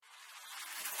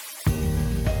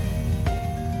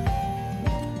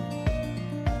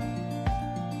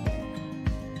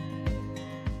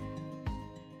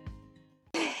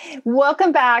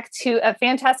Welcome back to a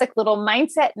fantastic little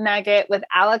mindset nugget with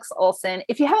Alex Olson.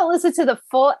 If you haven't listened to the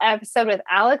full episode with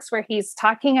Alex, where he's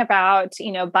talking about,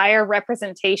 buyer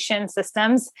representation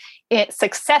systems,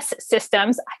 success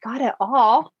systems, I got it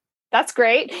all. That's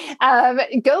great.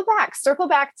 Circle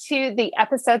back to the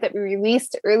episode that we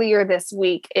released earlier this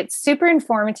week. It's super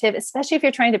informative, especially if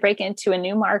you're trying to break into a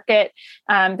new market.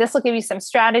 This will give you some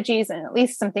strategies and at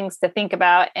least some things to think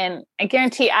about. And I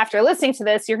guarantee after listening to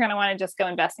this, you're going to want to just go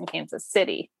invest in Kansas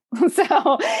City.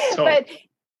 Right,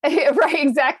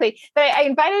 exactly. But I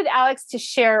invited Alex to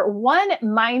share one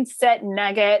mindset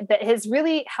nugget that has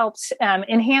really helped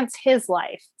enhance his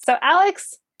life. So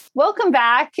Alex, welcome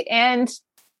back. And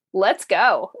let's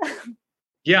go.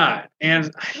 Yeah. And,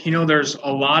 there's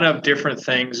a lot of different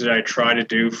things that I try to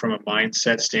do from a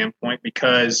mindset standpoint,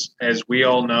 because as we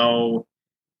all know,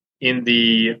 in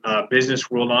the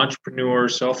business world, entrepreneur,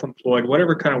 self-employed,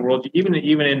 whatever kind of world, even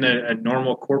in a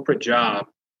normal corporate job,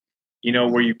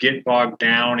 where you get bogged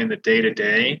down in the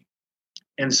day-to-day.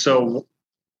 And so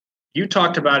you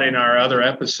talked about in our other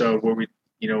episode where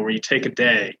where you take a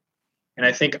day. And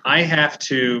I think I have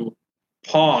to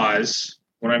pause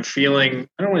when I'm feeling,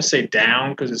 I don't want to say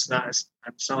down, because it's not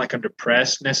like I'm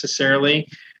depressed necessarily,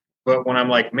 but when I'm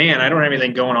like, man, I don't have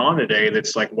anything going on today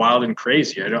that's like wild and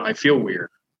crazy. I feel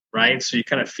weird, right? So you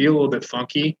kind of feel a little bit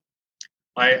funky.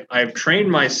 I've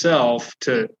trained myself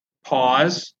to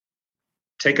pause,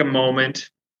 take a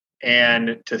moment,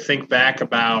 and to think back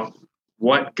about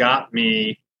what got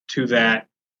me to that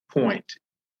point.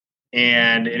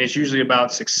 And it's usually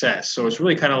about success. So it's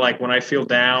really kind of like when I feel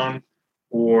down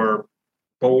or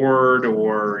bored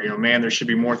or, man, there should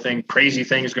be more crazy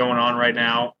things going on right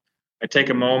now. I take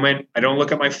a moment. I don't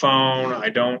look at my phone. I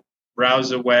don't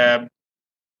browse the web.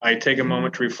 I take a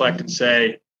moment to reflect and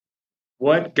say,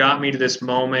 what got me to this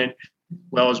moment?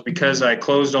 Well, it's because I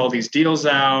closed all these deals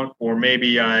out, or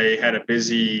maybe I had a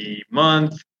busy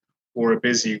month or a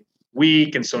busy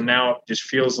week. And so now it just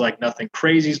feels like nothing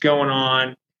crazy is going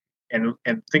on, and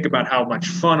think about how much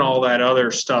fun all that other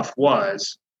stuff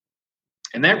was.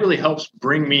 And that really helps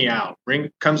bring me out,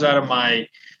 comes out of my,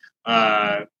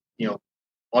 I'll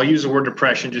use the word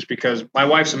depression just because my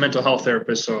wife's a mental health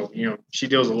therapist. So, she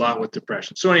deals a lot with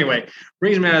depression. So anyway,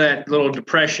 brings me out of that little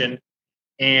depression,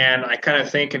 and I kind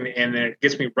of think, and it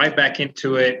gets me right back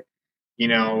into it.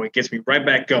 It gets me right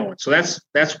back going. So that's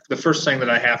the first thing that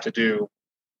I have to do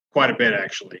quite a bit,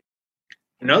 actually.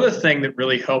 Another thing that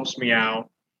really helps me out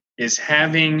is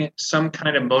having some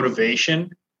kind of motivation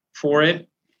for it.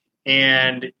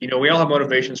 And, we all have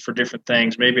motivations for different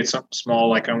things. Maybe it's something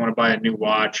small, like I want to buy a new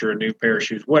watch or a new pair of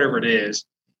shoes, whatever it is.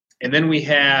 And then I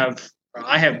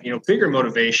have, bigger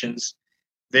motivations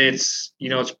that's,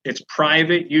 it's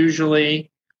private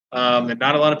usually, that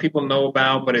not a lot of people know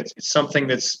about, but it's something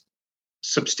that's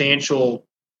substantial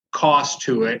cost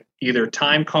to it, either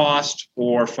time cost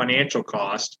or financial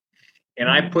cost. And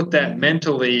I put that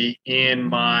mentally in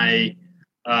my,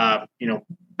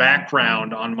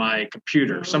 background on my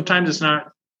computer. Sometimes it's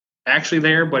not actually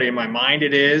there, but in my mind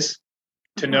it is,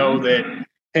 to know that,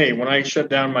 hey, when I shut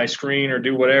down my screen or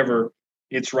do whatever,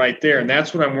 it's right there. And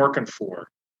that's what I'm working for.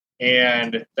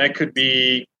 And that could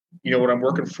be, what I'm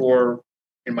working for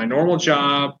in my normal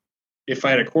job, if I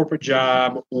had a corporate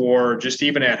job, or just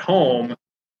even at home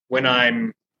when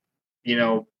I'm,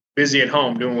 busy at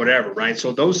home doing whatever, right?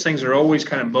 So those things are always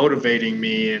kind of motivating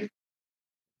me and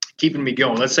keeping me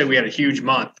going. Let's say we had a huge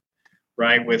month,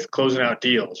 right, with closing out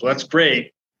deals. Well, that's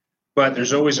great, but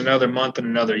there's always another month and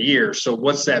another year. So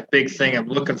what's that big thing I'm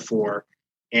looking for?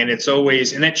 And it's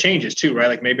always, and that changes too, right?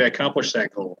 Like maybe I accomplished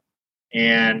that goal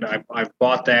and I've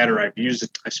bought that, or I've used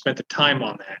it. I spent the time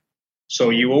on that.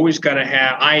 So you always got to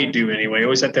have, I do anyway,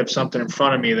 always have to have something in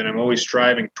front of me that I'm always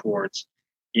striving towards,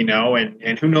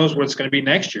 and who knows what it's going to be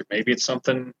next year. Maybe it's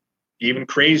something even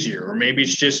crazier, or maybe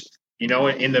it's just, in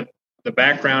the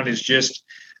background is just,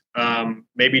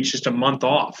 maybe it's just a month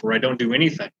off where I don't do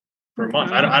anything for a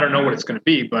month. I don't know what it's going to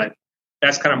be, but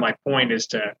that's kind of my point, is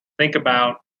to think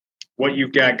about what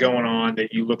you've got going on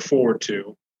that you look forward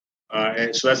to.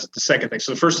 And so that's the second thing.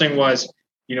 So the first thing was,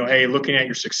 hey, looking at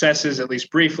your successes, at least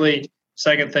briefly.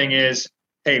 Second thing is,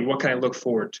 hey, what can I look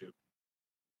forward to?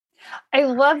 I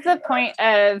love the point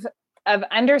of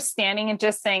understanding and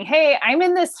just saying, hey, I'm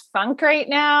in this funk right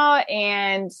now.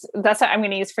 And that's what I'm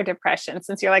going to use for depression.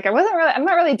 Since you're like, I'm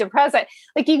not really depressed.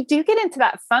 Like you do get into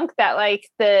that funk that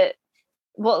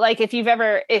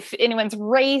if anyone's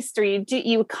raced or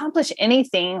you accomplish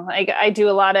anything, like I do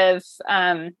a lot of,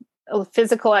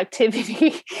 physical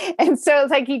activity. And so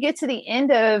it's like, you get to the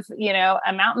end of,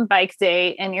 a mountain bike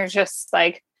day and you're just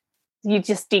like, you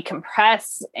just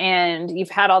decompress and you've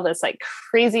had all this like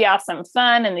crazy awesome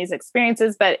fun and these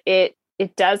experiences, but it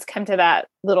does come to that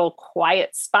little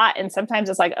quiet spot. And sometimes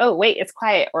it's like, oh wait, it's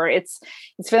quiet, or it's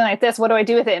feeling like this. What do I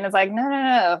do with it? And it's like,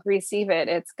 no, receive it.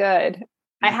 It's good.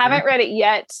 Mm-hmm. I haven't read it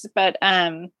yet, but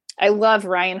I love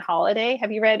Ryan Holiday.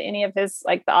 Have you read any of his,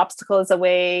 like The Obstacle is a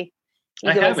Way?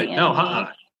 I haven't. No,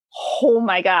 Oh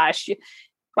my gosh.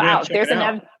 Wow. There's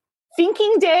another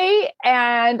Thinking Day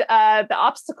and The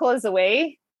Obstacle is a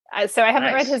Way. So I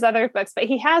haven't read his other books, but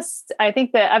he has, I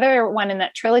think the other one in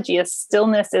that trilogy is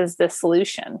Stillness is the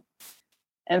Solution.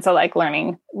 And so like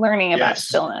learning about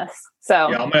stillness. So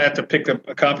yeah, I'm going to have to pick up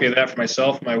a copy of that for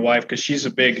myself and my wife, because she's a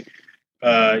big,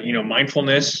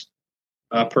 mindfulness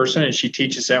person, and she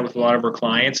teaches that with a lot of her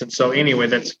clients. And so anyway,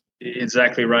 that's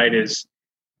exactly right, is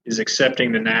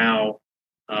accepting the now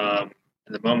in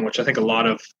the moment, which I think a lot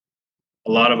of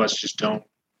us just don't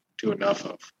do enough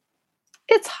of.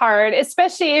 It's hard,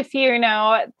 especially if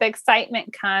the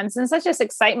excitement comes, and such as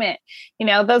excitement,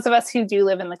 those of us who do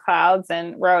live in the clouds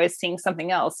and we're always seeing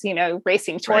something else,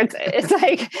 racing towards it. It's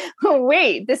like, oh,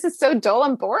 wait, this is so dull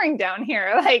and boring down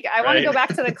here. Like, I want to go back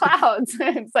to the clouds.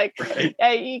 It's like,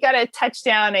 you got to touch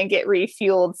down and get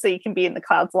refueled so you can be in the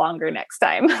clouds longer next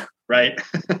time. Right.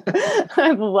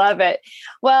 I love it.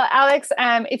 Well, Alex,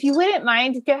 if you wouldn't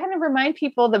mind, go ahead and remind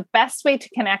people the best way to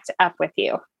connect up with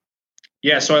you.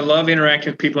 Yeah, so I love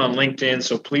interacting with people on LinkedIn,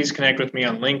 so please connect with me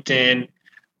on LinkedIn.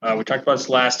 We talked about this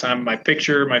last time. My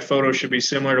photo should be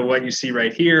similar to what you see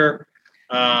right here.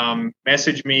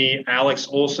 Message me. Alex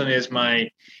Olson is my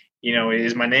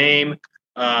name,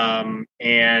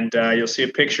 and you'll see a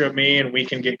picture of me, and we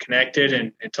can get connected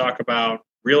and talk about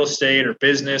real estate or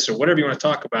business or whatever you want to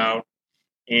talk about,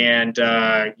 and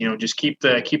just keep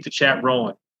the chat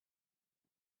rolling.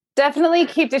 Definitely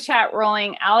keep the chat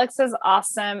rolling. Alex is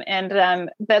awesome. And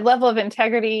the level of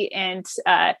integrity and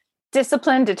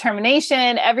discipline,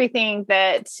 determination, everything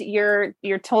that your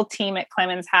whole team at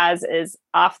Clemens has is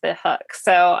off the hook.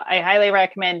 So I highly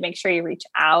recommend make sure you reach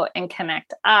out and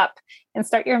connect up and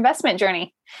start your investment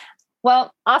journey.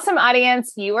 Well, awesome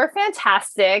audience. You are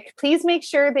fantastic. Please make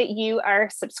sure that you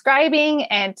are subscribing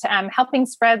and helping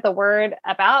spread the word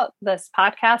about this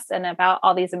podcast and about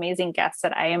all these amazing guests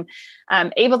that I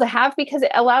am able to have, because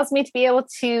it allows me to be able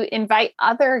to invite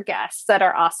other guests that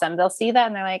are awesome. They'll see that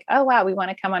and they're like, oh, wow, we want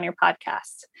to come on your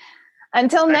podcast.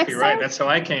 Until next time. Right. That's how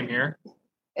I came here.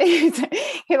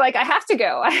 You're like, I have to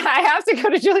go. I have to go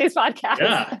to Julie's podcast.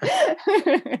 Yeah.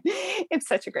 It's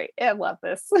such a great, I love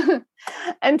this.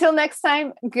 Until next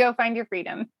time, go find your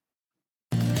freedom.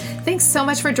 Thanks so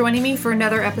much for joining me for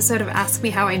another episode of Ask Me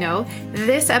How I Know.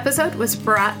 This episode was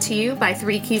brought to you by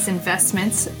 3 Keys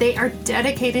Investments. They are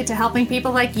dedicated to helping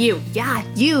people like you,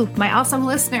 you, my awesome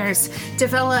listeners,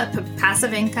 develop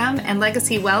passive income and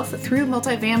legacy wealth through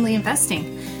multifamily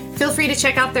investing. Feel free to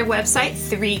check out their website,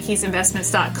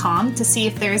 3keysinvestments.com, to see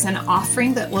if there's an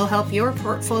offering that will help your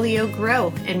portfolio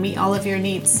grow and meet all of your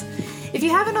needs. If you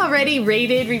haven't already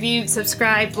rated, reviewed,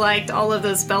 subscribed, liked, all of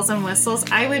those bells and whistles,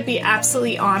 I would be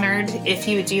absolutely honored if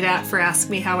you would do that for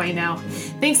Ask Me How I Know.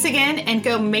 Thanks again, and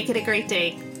go make it a great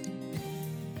day.